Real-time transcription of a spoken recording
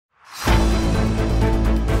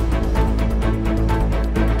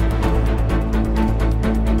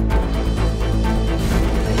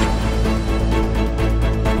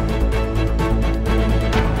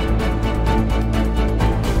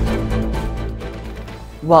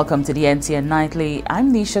Welcome to the NTN Nightly.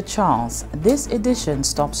 I'm Lucia Charles. This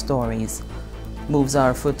edition's top stories. Moves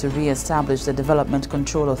are afoot to re-establish the Development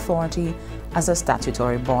Control Authority as a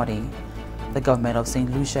statutory body. The government of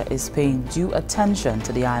St. Lucia is paying due attention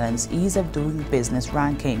to the island's ease of doing business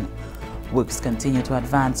ranking. Works continue to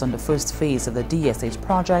advance on the first phase of the DSH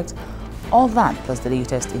project. All that plus the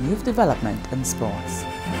latest in youth development and sports.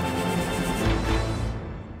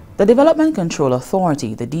 The Development Control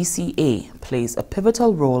Authority, the DCA, plays a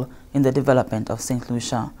pivotal role in the development of St.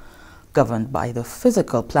 Lucia. Governed by the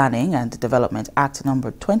Physical Planning and Development Act No.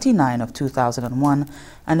 29 of 2001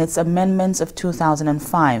 and its amendments of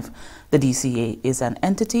 2005, the DCA is an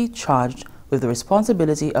entity charged with the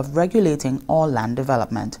responsibility of regulating all land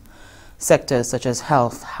development. Sectors such as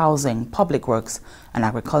health, housing, public works, and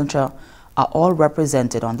agriculture are all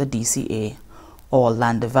represented on the DCA. All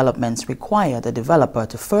land developments require the developer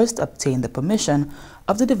to first obtain the permission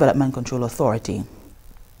of the Development Control Authority.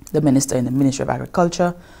 The Minister in the Ministry of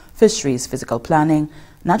Agriculture, Fisheries, Physical Planning,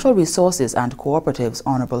 Natural Resources and Cooperatives,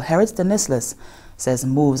 Honorable Stanislaus, says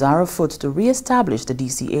moves are afoot to re-establish the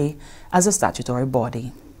DCA as a statutory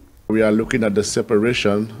body. We are looking at the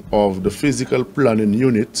separation of the Physical Planning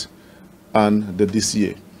Unit and the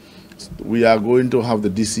DCA. We are going to have the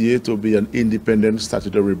DCA to be an independent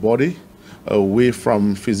statutory body away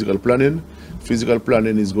from physical planning. Physical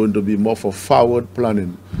planning is going to be more for forward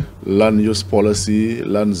planning, land use policy,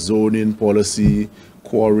 land zoning policy,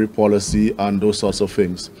 quarry policy, and those sorts of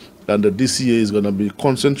things. And the DCA is going to be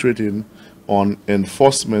concentrating on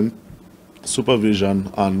enforcement,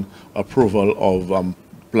 supervision, and approval of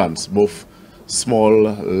plans, both small,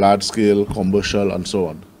 large-scale, commercial, and so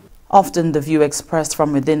on. Often the view expressed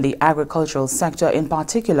from within the agricultural sector in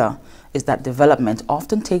particular is that development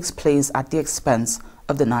often takes place at the expense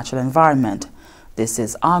of the natural environment. This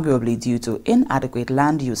is arguably due to inadequate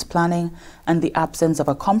land use planning and the absence of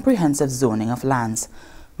a comprehensive zoning of lands.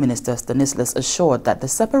 Minister Stanislaus assured that the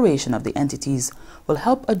separation of the entities will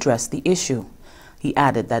help address the issue. He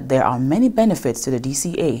added that there are many benefits to the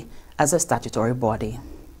DCA as a statutory body.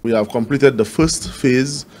 We have completed the first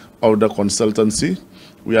phase of the consultancy.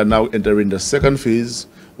 We are now entering the second phase,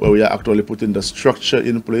 where we are actually putting the structure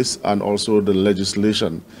in place and also the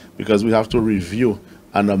legislation, because we have to review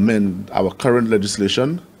and amend our current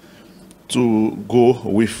legislation to go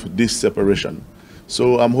with this separation.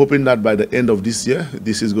 So I'm hoping that by the end of this year,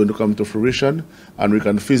 this is going to come to fruition and we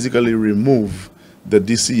can physically remove the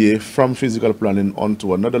DCA from physical planning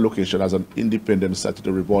onto another location as an independent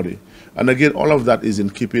statutory body. And again, all of that is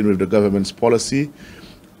in keeping with the government's policy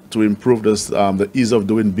to improve the ease of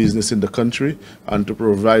doing business in the country and to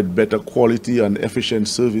provide better quality and efficient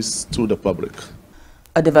service to the public.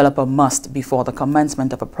 A developer must, before the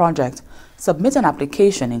commencement of a project, submit an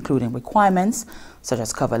application including requirements such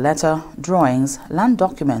as cover letter, drawings, land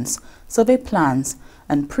documents, survey plans,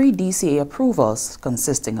 and pre-DCA approvals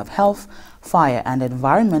consisting of health, fire, and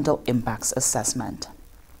environmental impacts assessment.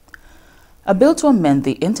 A bill to amend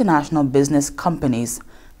the International Business Companies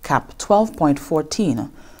Cap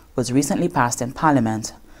 12.14 was recently passed in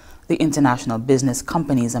Parliament. The International Business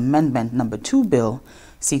Companies Amendment No. 2 bill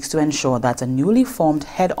seeks to ensure that a newly formed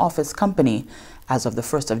head office company as of the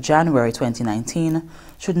 1st of January 2019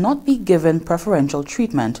 should not be given preferential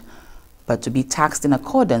treatment, but to be taxed in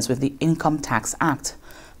accordance with the Income Tax Act.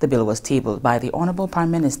 The bill was tabled by the Honorable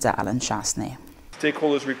Prime Minister Alan Chasney.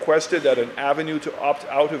 Stakeholders requested that an avenue to opt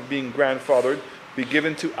out of being grandfathered be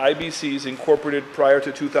given to IBCs incorporated prior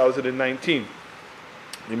to 2019.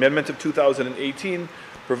 The amendment of 2018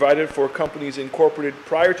 provided for companies incorporated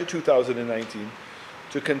prior to 2019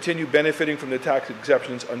 to continue benefiting from the tax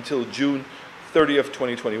exceptions until June 30th,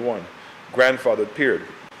 2021, grandfathered period.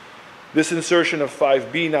 This insertion of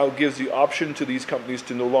 5B now gives the option to these companies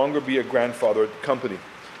to no longer be a grandfathered company.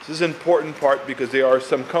 This is an important part because there are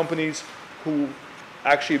some companies who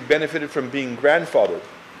actually benefited from being grandfathered,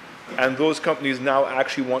 and those companies now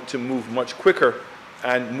actually want to move much quicker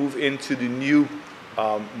and move into the new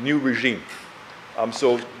regime.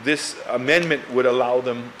 So this amendment would allow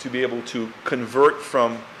them to be able to convert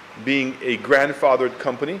from being a grandfathered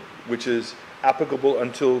company, which is applicable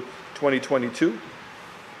until 2022,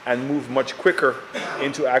 and move much quicker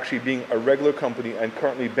into actually being a regular company and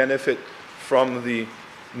currently benefit from the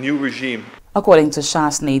new regime. According to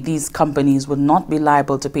Chasney, these companies would not be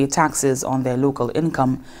liable to pay taxes on their local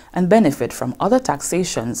income and benefit from other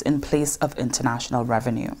taxations in place of international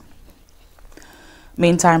revenue.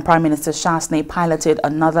 Meantime, Prime Minister Chasney piloted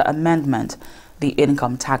another amendment. The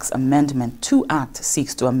Income Tax Amendment 2 Act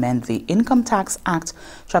seeks to amend the Income Tax Act,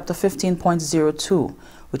 Chapter 15.02,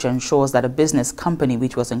 which ensures that a business company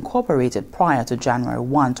which was incorporated prior to January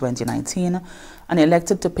 1, 2019 and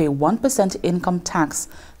elected to pay 1% income tax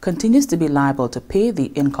continues to be liable to pay the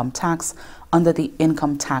income tax under the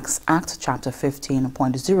Income Tax Act, Chapter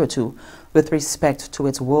 15.02, with respect to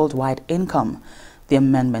its worldwide income. The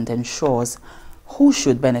amendment ensures who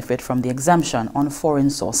should benefit from the exemption on foreign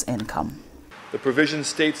source income. The provision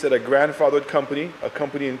states that a grandfathered company, a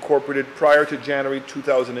company incorporated prior to January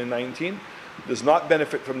 2019, does not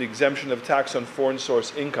benefit from the exemption of tax on foreign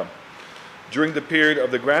source income. During the period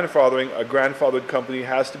of the grandfathering, a grandfathered company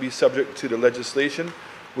has to be subject to the legislation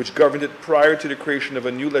which governed it prior to the creation of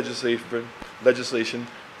a new legislation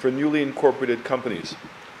for newly incorporated companies.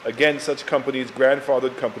 Again, such companies,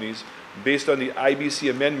 grandfathered companies, based on the IBC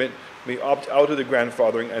amendment, may opt out of the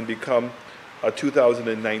grandfathering and become a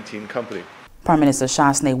 2019 company. Prime Minister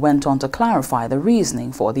Chasney went on to clarify the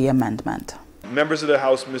reasoning for the amendment. Members of the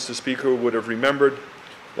House, Mr. Speaker, would have remembered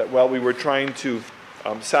that while we were trying to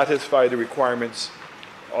satisfy the requirements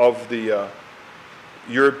of the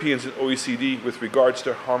Europeans and OECD with regards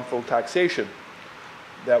to harmful taxation,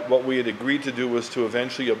 that what we had agreed to do was to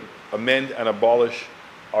eventually amend and abolish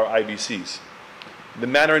our IBCs. The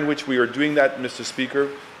manner in which we are doing that, Mr. Speaker,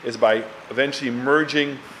 is by eventually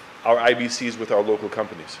merging our IBCs with our local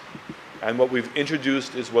companies. And what we've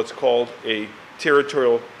introduced is what's called a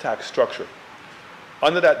territorial tax structure.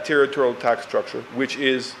 Under that territorial tax structure, which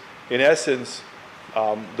is, in essence,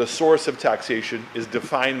 the source of taxation is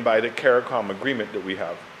defined by the CARICOM agreement that we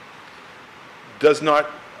have, does not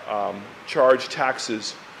charge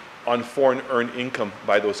taxes on foreign earned income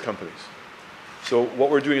by those companies. So what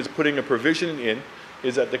we're doing is putting a provision in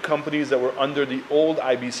is that the companies that were under the old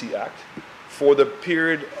IBC Act for the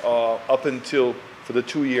period up until for the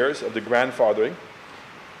 2 years of the grandfathering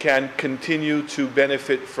can continue to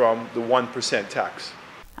benefit from the 1% tax.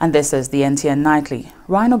 And this is the NTN Nightly.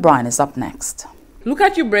 Ryan O'Brien is up next. Look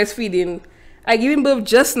at you breastfeeding. I gave him birth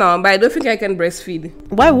just now, but I don't think I can breastfeed.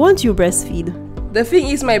 Why won't you breastfeed? The thing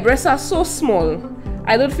is, my breasts are so small.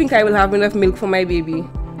 I don't think I will have enough milk for my baby.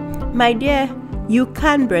 My dear, you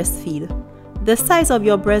can breastfeed. The size of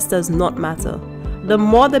your breast does not matter. The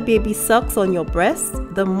more the baby sucks on your breast,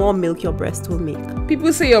 the more milk your breast will make.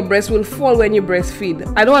 People say your breast will fall when you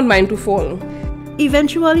breastfeed. I don't want mine to fall.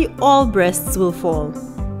 Eventually, all breasts will fall.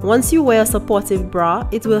 Once you wear a supportive bra,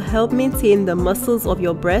 it will help maintain the muscles of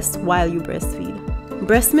your breast while you breastfeed.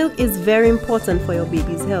 Breast milk is very important for your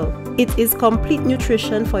baby's health. It is complete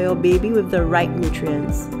nutrition for your baby with the right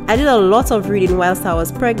nutrients. I did a lot of reading whilst I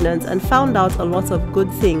was pregnant and found out a lot of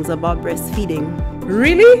good things about breastfeeding.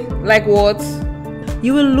 Really? Like what?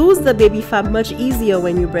 You will lose the baby fat much easier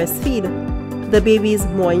when you breastfeed. The baby is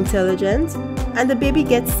more intelligent and the baby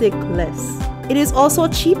gets sick less. It is also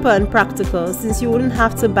cheaper and practical since you wouldn't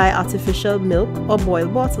have to buy artificial milk or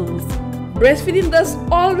boiled bottles. Breastfeeding does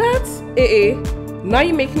all that? Now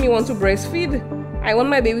you make me want to breastfeed. I want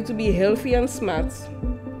my baby to be healthy and smart.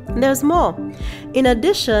 There's more. In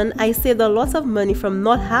addition, I saved a lot of money from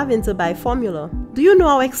not having to buy formula. Do you know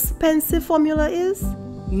how expensive formula is?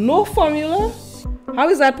 No formula? How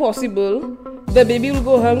is that possible? The baby will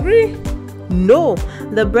go hungry? No,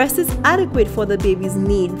 the breast is adequate for the baby's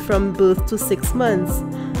need from birth to 6 months.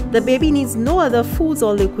 The baby needs no other foods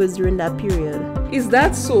or liquids during that period. Is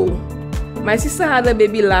that so? My sister had a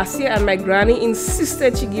baby last year and my granny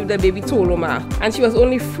insisted she give the baby Toloma and she was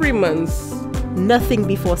only 3 months. Nothing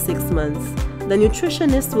before 6 months. The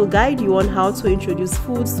nutritionist will guide you on how to introduce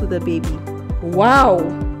foods to the baby. Wow,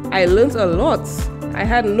 I learned a lot. I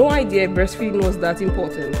had no idea breastfeeding was that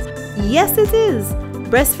important. Yes, it is.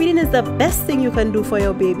 Breastfeeding is the best thing you can do for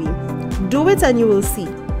your baby. Do it and you will see.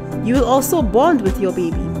 You will also bond with your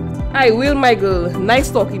baby. I will, my girl. Nice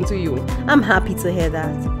talking to you. I'm happy to hear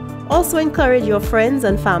that. Also encourage your friends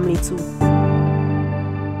and family too.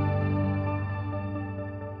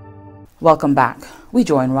 Welcome back. We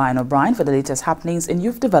join Ryan O'Brien for the latest happenings in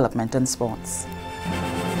youth development and sports.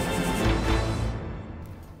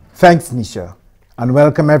 Thanks, Nisha. And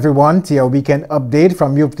welcome everyone to your weekend update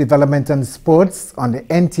from Youth Development and Sports on the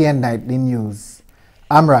NTN Nightly News.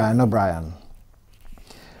 I'm Ryan O'Brien.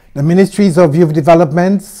 The Ministries of Youth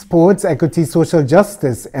Development, Sports, Equity, Social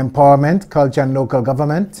Justice, Empowerment, Culture and Local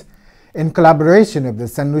Government, in collaboration with the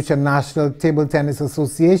St. Lucia National Table Tennis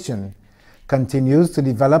Association, continues to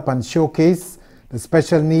develop and showcase the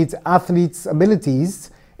special needs athletes'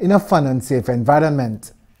 abilities in a fun and safe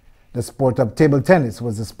environment. The sport of table tennis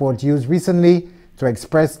was a sport used recently to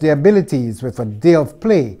express their abilities with a day of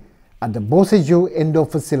play at the Boseju Indoor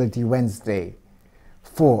Facility Wednesday.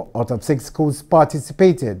 4 out of 6 schools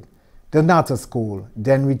participated: the Nata School,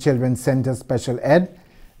 Denry Children's Center Special Ed,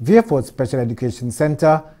 Vieux Special Education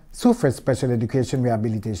Center, Soufrière Special Education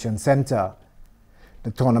Rehabilitation Center. The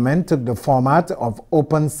tournament took the format of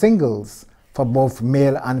open singles for both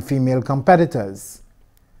male and female competitors.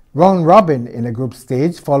 Round robin in a group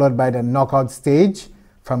stage followed by the knockout stage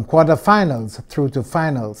from quarterfinals through to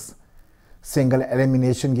finals. Single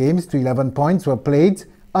elimination games to 11 points were played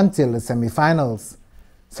until the semifinals.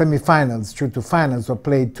 Semifinals through to finals were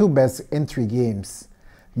played 2 best in 3 games.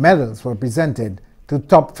 Medals were presented to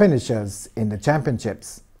top finishers in the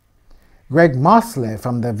championships. Greg Mosley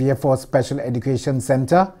from the Vieux Special Education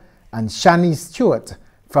Center and Shani Stewart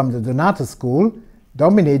from the Donata School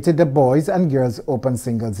dominated the boys and girls open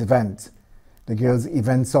singles event. The girls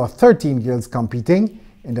event saw 13 girls competing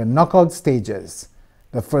in the knockout stages.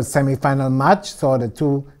 The first semi-final match saw the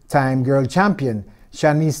 2-time girl champion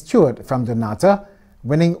Shani Stewart from Donata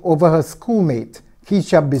winning over her schoolmate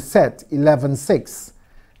Keisha Bissett 11-6.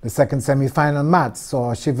 The second semi-final match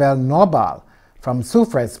saw Chevelle Norbal from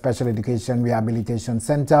Soufrière Special Education Rehabilitation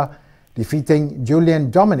Center defeating Julian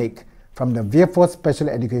Dominic from the Vieux Special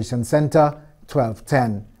Education Center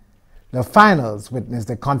 12-10. The finals witnessed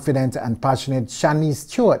the confident and passionate Shani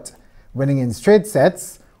Stewart winning in straight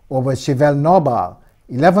sets over Chevelle Norbal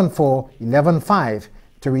 11-4, 11-5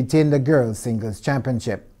 to retain the girls' singles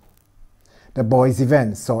championship. The boys'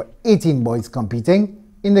 event saw 18 boys competing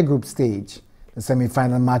in the group stage. The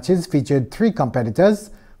semi-final matches featured 3 competitors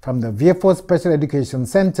from the Vieux Special Education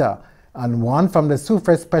Center and 1 from the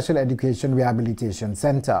Soufrière Special Education Rehabilitation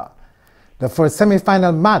Center. The first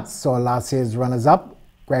semi-final match saw last year's runners-up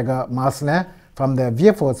Gregor Marsner from the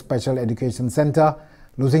Vieux Special Education Center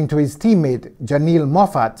losing to his teammate Janil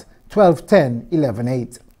Moffat 12-10,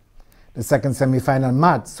 11-8. The second semi-final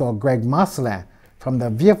match saw Greg Marsler from the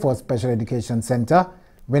Vieux Special Education Center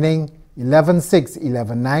winning 11-6,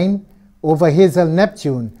 11-9 over Hazel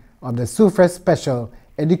Neptune of the Soufrière Special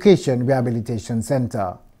Education Rehabilitation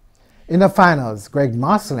Center. In the finals, Greg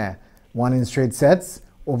Marsler won in straight sets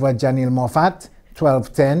over Janil Moffat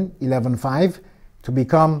 12-10, 11-5 to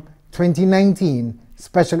become 2019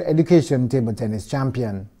 Special Education Table Tennis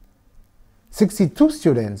Champion. 62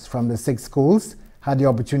 students from the 6 schools had the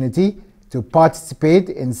opportunity to participate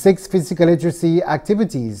in 6 physical literacy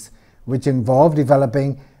activities which involved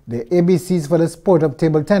developing the ABCs for the sport of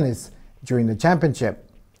table tennis during the championship.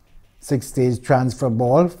 6-stage transfer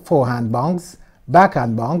ball, forehand bounce,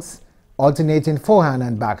 backhand bounce, alternating forehand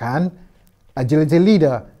and backhand, agility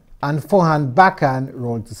leader, and forehand backhand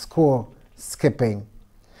roll to score, skipping.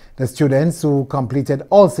 The students who completed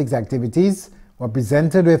all 6 activities were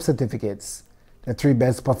presented with certificates. The 3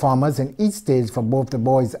 best performers in each stage for both the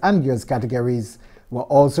boys and girls categories were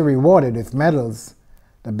also rewarded with medals.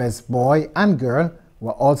 The best boy and girl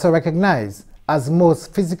were also recognized as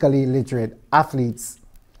most physically literate athletes.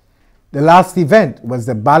 The last event was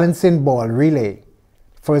the balancing ball relay.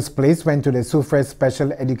 First place went to the Soufrière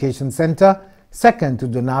Special Education Center, second to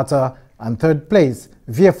Donata, and third place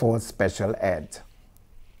Vieux Special Ed.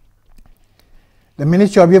 The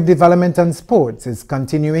Ministry of Youth Development and Sports is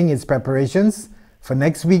continuing its preparations for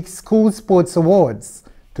next week's School Sports Awards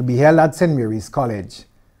to be held at St. Mary's College.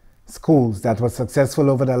 Schools that were successful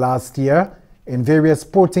over the last year in various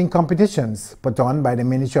sporting competitions put on by the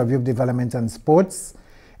Ministry of Youth Development and Sports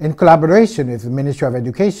in collaboration with the Ministry of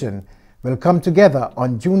Education will come together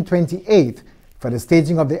on June 28th for the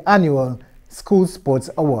staging of the annual School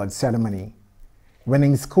Sports Awards ceremony.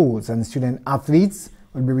 Winning schools and student athletes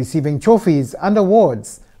will be receiving trophies and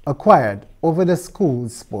awards acquired over the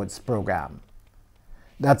school's sports program.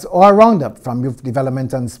 That's our roundup from Youth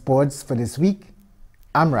Development and Sports for this week.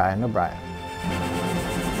 I'm Ryan O'Brien.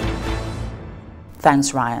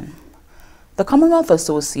 Thanks, Ryan. The Commonwealth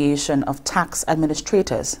Association of Tax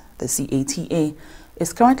Administrators, the CATA,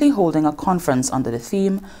 is currently holding a conference under the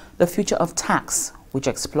theme, The Future of Tax, which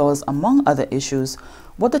explores, among other issues,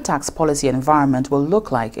 what the tax policy environment will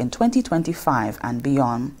look like in 2025 and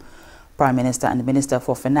beyond. Prime Minister and Minister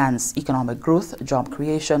for Finance, Economic Growth, Job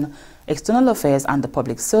Creation, External Affairs and the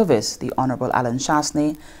Public Service, the Honourable Alan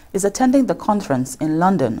Chasney, is attending the conference in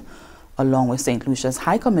London, along with St. Lucia's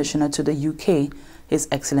High Commissioner to the UK, His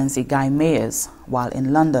Excellency Guy Mayers. While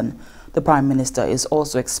in London, the Prime Minister is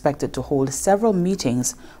also expected to hold several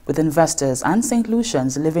meetings with investors and St.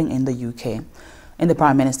 Lucians living in the UK. In the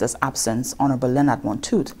Prime Minister's absence, Honourable Leonard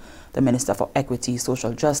Montoute, the Minister for Equity,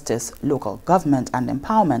 Social Justice, Local Government and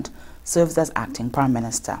Empowerment, serves as Acting Prime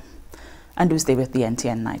Minister. And do stay with the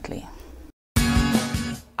NTN Nightly.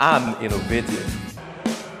 I'm innovative.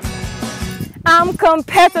 I'm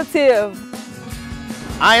competitive.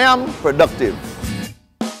 I am productive.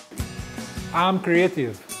 I'm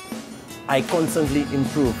creative. I constantly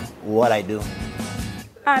improve what I do.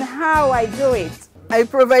 and how I do it. I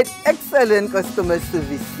provide excellent customer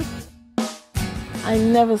service. I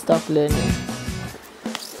never stop learning.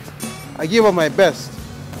 I give up my best,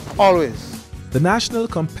 always. The National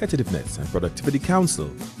Competitiveness and Productivity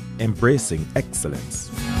Council, embracing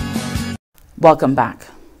excellence. Welcome back.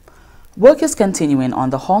 Work is continuing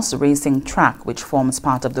on the horse racing track, which forms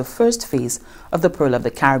part of the first phase of the Pearl of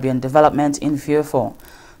the Caribbean development in Vieux-Fort.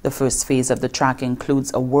 The first phase of the track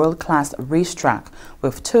includes a world-class racetrack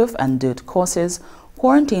with turf and dirt courses,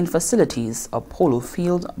 quarantine facilities, a polo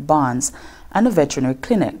field, barns, and a veterinary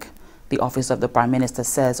clinic. The Office of the Prime Minister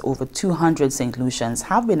says over 200 St. Lucians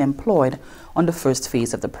have been employed on the first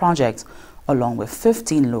phase of the project, along with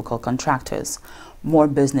 15 local contractors. More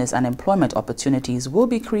business and employment opportunities will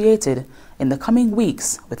be created in the coming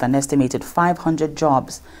weeks, with an estimated 500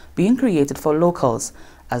 jobs being created for locals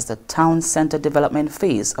as the town center development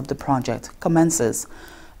phase of the project commences.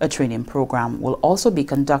 A training program will also be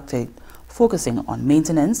conducted focusing on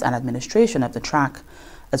maintenance and administration of the track,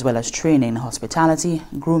 as well as training, hospitality,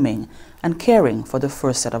 grooming, and caring for the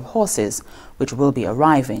first set of horses, which will be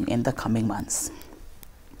arriving in the coming months.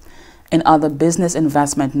 In other business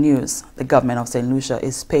investment news, the government of St. Lucia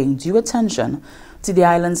is paying due attention to the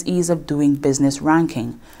island's ease of doing business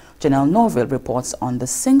ranking. Janelle Norville reports on the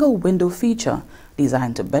single window feature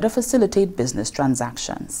designed to better facilitate business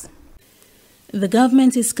transactions. The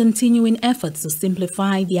government is continuing efforts to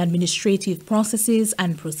simplify the administrative processes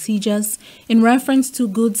and procedures in reference to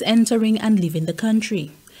goods entering and leaving the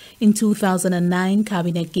country. In 2009,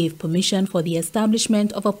 Cabinet gave permission for the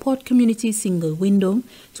establishment of a port community single window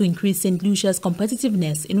to increase St. Lucia's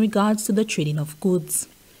competitiveness in regards to the trading of goods.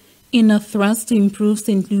 In a thrust to improve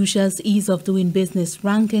St. Lucia's ease of doing business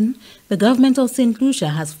ranking, the government of St. Lucia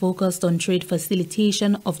has focused on trade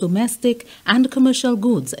facilitation of domestic and commercial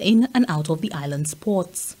goods in and out of the island's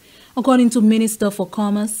ports. According to Minister for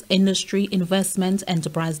Commerce, Industry, Investment,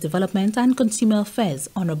 Enterprise Development and Consumer Affairs,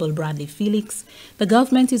 Honorable Bradley Felix, the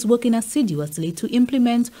government is working assiduously to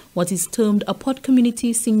implement what is termed a port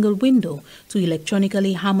community single window to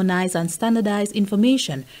electronically harmonize and standardize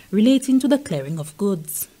information relating to the clearing of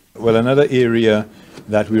goods. Well, another area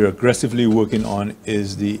that we're aggressively working on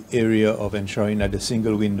is the area of ensuring that the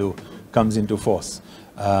single window comes into force.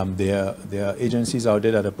 There are agencies out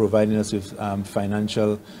there that are providing us with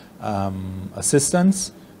financial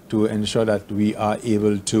assistance to ensure that we are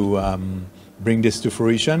able to bring this to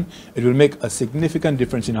fruition. It will make a significant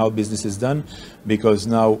difference in how business is done, because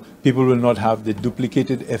now people will not have the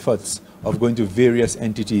duplicated efforts of going to various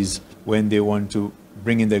entities when they want to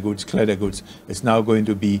bring in their goods, clear their goods. It's now going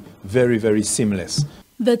to be very, very seamless.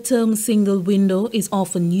 The term single window is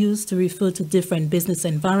often used to refer to different business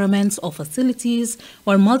environments or facilities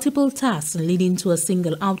where multiple tasks leading to a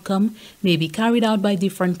single outcome may be carried out by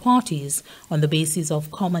different parties on the basis of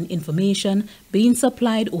common information being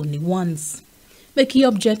supplied only once. The key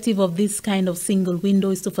objective of this kind of single window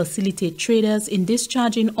is to facilitate traders in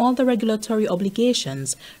discharging all the regulatory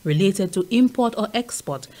obligations related to import or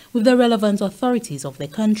export with the relevant authorities of the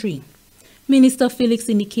country. Minister Felix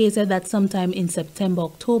indicated that sometime in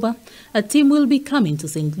September-October, a team will be coming to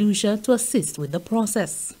St. Lucia to assist with the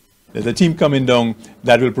process. There's a team coming down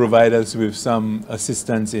that will provide us with some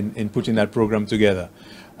assistance in putting that program together.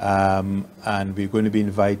 And we're going to be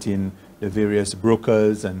inviting the various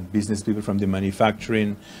brokers and business people from the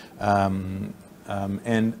manufacturing and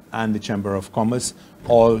the Chamber of Commerce,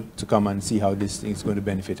 all to come and see how this thing is going to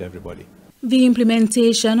benefit everybody. The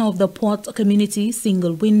implementation of the port community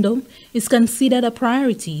single window is considered a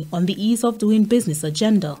priority on the ease of doing business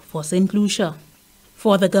agenda for St. Lucia.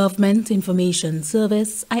 For the Government Information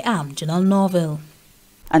Service, I am Janelle Norville.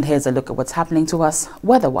 And here's a look at what's happening to us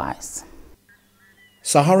weather-wise.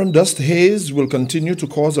 Saharan dust haze will continue to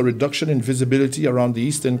cause a reduction in visibility around the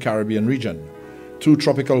Eastern Caribbean region. Two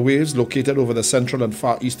tropical waves located over the central and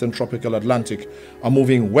far eastern tropical Atlantic are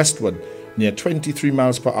moving westward near 23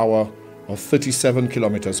 miles per hour or 37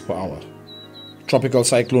 kilometers per hour. Tropical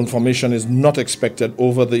cyclone formation is not expected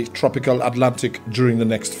over the tropical Atlantic during the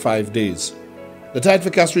next 5 days. The tide for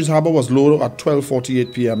Castries Harbour was low at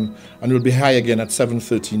 12:48 p.m. and will be high again at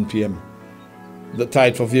 7:13 p.m. The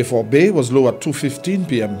tide for Vieux-Fort Bay was low at 2:15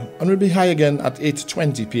 p.m. and will be high again at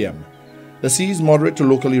 8:20 p.m. The sea is moderate to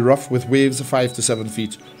locally rough with waves 5 to 7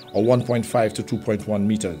 feet or 1.5 to 2.1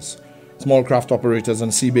 meters. Small craft operators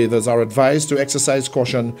and sea bathers are advised to exercise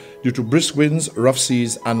caution due to brisk winds, rough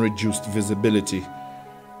seas and reduced visibility.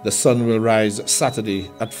 The sun will rise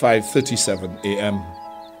Saturday at 5:37 a.m.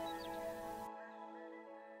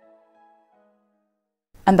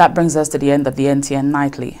 And that brings us to the end of the NTN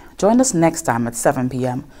Nightly. Join us next time at 7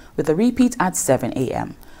 p.m. with a repeat at 7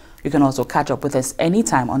 a.m. You can also catch up with us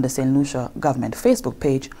anytime on the St. Lucia Government Facebook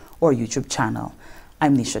page or YouTube channel.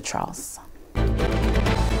 I'm Nisha Charles.